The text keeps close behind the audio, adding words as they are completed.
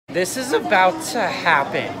This is about to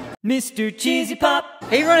happen. Mr. Cheesy Pop.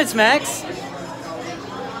 Hey everyone, it's Max.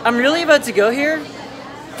 I'm really about to go here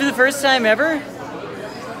for the first time ever.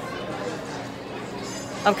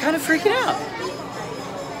 I'm kind of freaking out.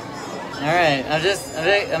 All right,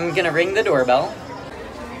 I'm gonna ring the doorbell.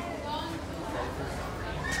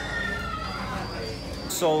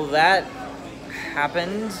 So that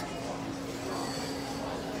happened.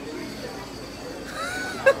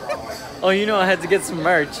 Oh, you know I had to get some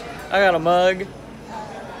merch. I got a mug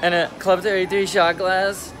and a Club 33 shot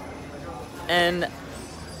glass. And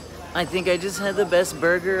I think I just had the best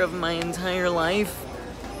burger of my entire life.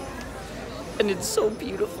 And it's so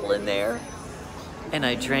beautiful in there. And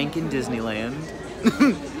I drank in Disneyland.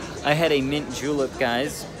 I had a mint julep,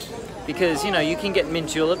 guys. Because, you know, you can get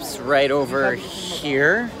mint juleps right over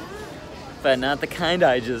here. But not the kind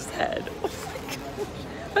I just had. Oh my gosh.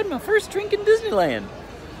 I had my first drink in Disneyland.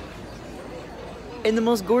 In the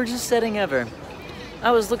most gorgeous setting ever.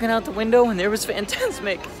 I was looking out the window and there was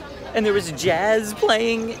Fantasmic. And there was jazz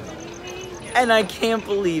playing. And I can't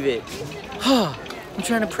believe it. I'm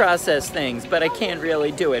trying to process things, but I can't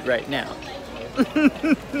really do it right now.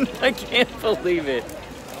 I can't believe it.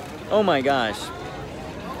 Oh my gosh.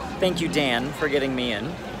 Thank you, Dan, for getting me in.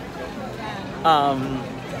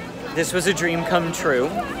 This was a dream come true.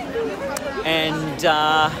 And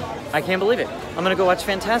I can't believe it. I'm gonna go watch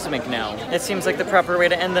Fantasmic now. It seems like the proper way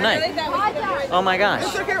to end the night. Oh my gosh.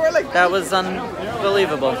 That was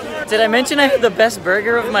unbelievable. Did I mention I had the best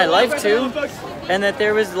burger of my life too? And that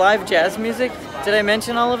there was live jazz music? Did I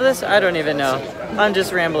mention all of this? I don't even know. I'm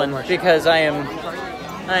just rambling because I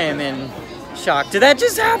am in shock. Did that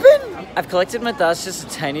just happen? I've collected my thoughts just a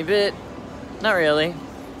tiny bit. Not really.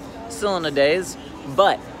 Still in a daze.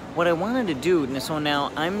 But what I wanted to do, so now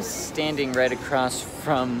I'm standing right across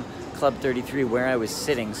from Club 33 where I was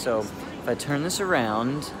sitting. So if I turn this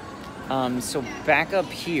around, so back up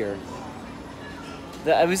here,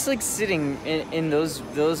 I was like sitting in those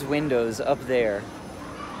windows up there.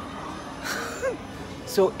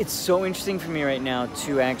 So it's so interesting for me right now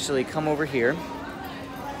to actually come over here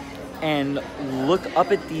and look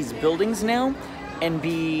up at these buildings now and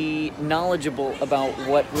be knowledgeable about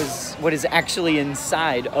what is actually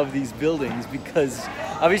inside of these buildings, because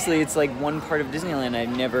obviously it's like one part of Disneyland I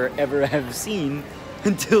never ever have seen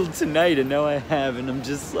until tonight, and now I have, and I'm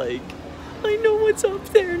just like, I know what's up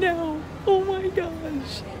there now. Oh my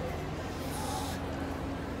gosh.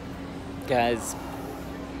 Guys,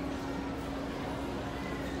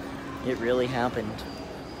 it really happened.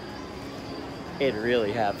 It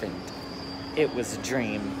really happened. It was a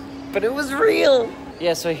dream, but it was real.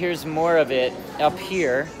 Yeah, so here's more of it up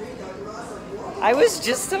here. I was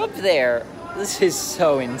just up there. This is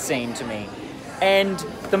so insane to me. And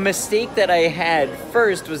the mistake that I had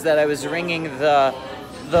first was that I was ringing the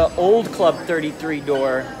old Club 33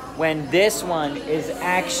 door when this one is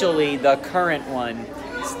actually the current one.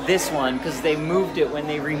 It's this one, because they moved it when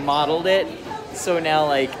they remodeled it. So now,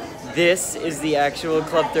 like, this is the actual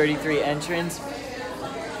Club 33 entrance.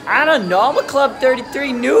 I don't know, I'm a Club 33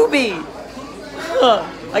 newbie.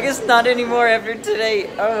 I guess not anymore after today.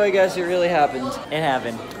 Oh my gosh, it really happened. It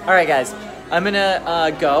happened. All right, guys, I'm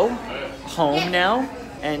gonna go home now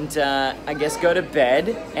and I guess go to bed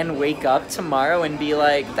and wake up tomorrow and be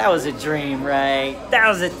like, that was a dream, right? That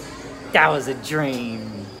was a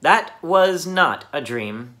dream. That was not a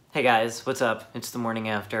dream. Hey guys, what's up? It's the morning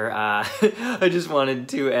after. I just wanted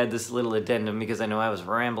to add this little addendum because I know I was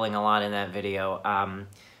rambling a lot in that video.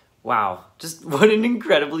 Wow, just what an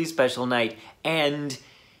incredibly special night. And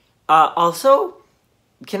also,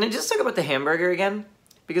 can I just talk about the hamburger again?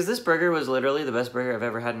 Because this burger was literally the best burger I've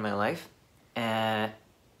ever had in my life.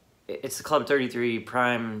 It's the Club 33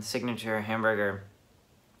 Prime Signature Hamburger.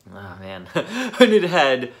 Oh man. And it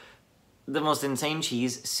had the most insane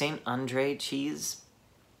cheese, St. Andre cheese,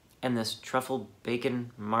 and this truffle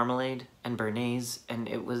bacon marmalade and béarnaise, and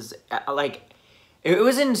it was like, it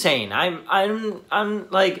was insane. I'm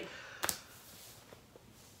like,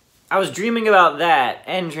 I was dreaming about that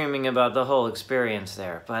and dreaming about the whole experience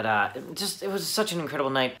there, but it was such an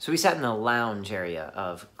incredible night. So we sat in the lounge area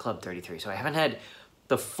of Club 33, so I haven't had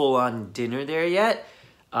the full-on dinner there yet.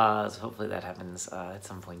 So hopefully that happens at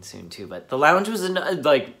some point soon too, but the lounge was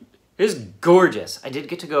like, it was gorgeous. I did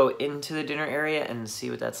get to go into the dinner area and see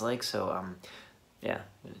what that's like, so yeah,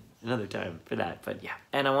 another time for that, but yeah.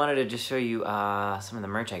 And I wanted to just show you some of the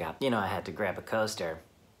merch I got. You know, I had to grab a coaster.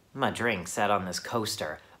 My drink sat on this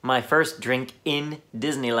coaster. My first drink in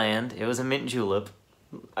Disneyland. It was a mint julep.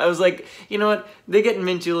 I was like, you know what? They get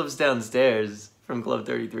mint juleps downstairs. from Club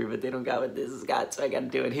 33, but they don't got what this has got, so I gotta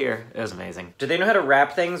do it here. It was amazing. Do they know how to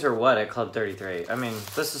wrap things or what at Club 33? I mean,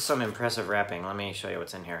 this is some impressive wrapping. Let me show you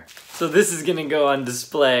what's in here. So this is gonna go on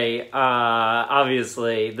display.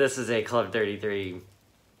 Obviously, this is a Club 33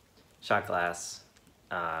 shot glass.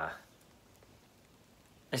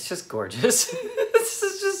 It's just gorgeous. This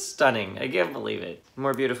is just stunning. I can't believe it.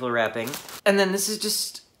 More beautiful wrapping. And then this is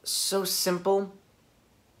just so simple,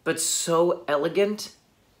 but so elegant.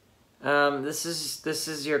 This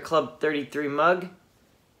is your Club 33 mug,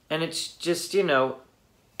 and it's just, you know,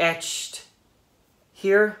 etched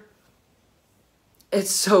here. It's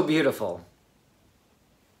so beautiful.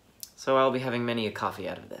 So I'll be having many a coffee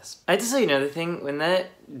out of this. I have to tell you another thing, when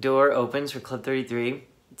that door opens for Club 33,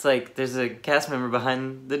 it's like there's a cast member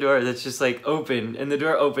behind the door that's just like open, and the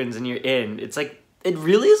door opens and you're in. It's like, it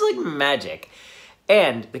really is like magic.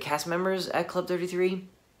 And the cast members at Club 33,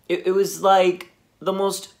 it was like the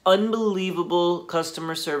most unbelievable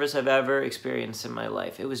customer service I've ever experienced in my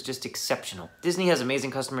life. It was just exceptional. Disney has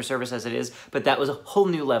amazing customer service as it is, but that was a whole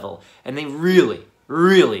new level. And they really,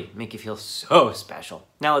 really make you feel so special.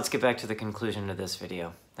 Now let's get back to the conclusion of this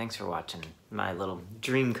video. Thanks for watching my little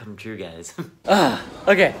dream come true, guys.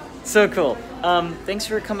 Okay, so cool. Thanks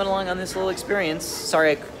for coming along on this little experience.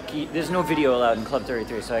 Sorry, there's no video allowed in Club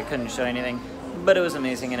 33, so I couldn't show anything. But it was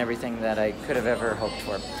amazing and everything that I could have ever hoped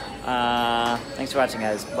for. Thanks for watching,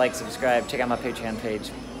 guys. Like, subscribe, check out my Patreon page.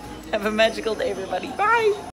 Have a magical day, everybody. Bye!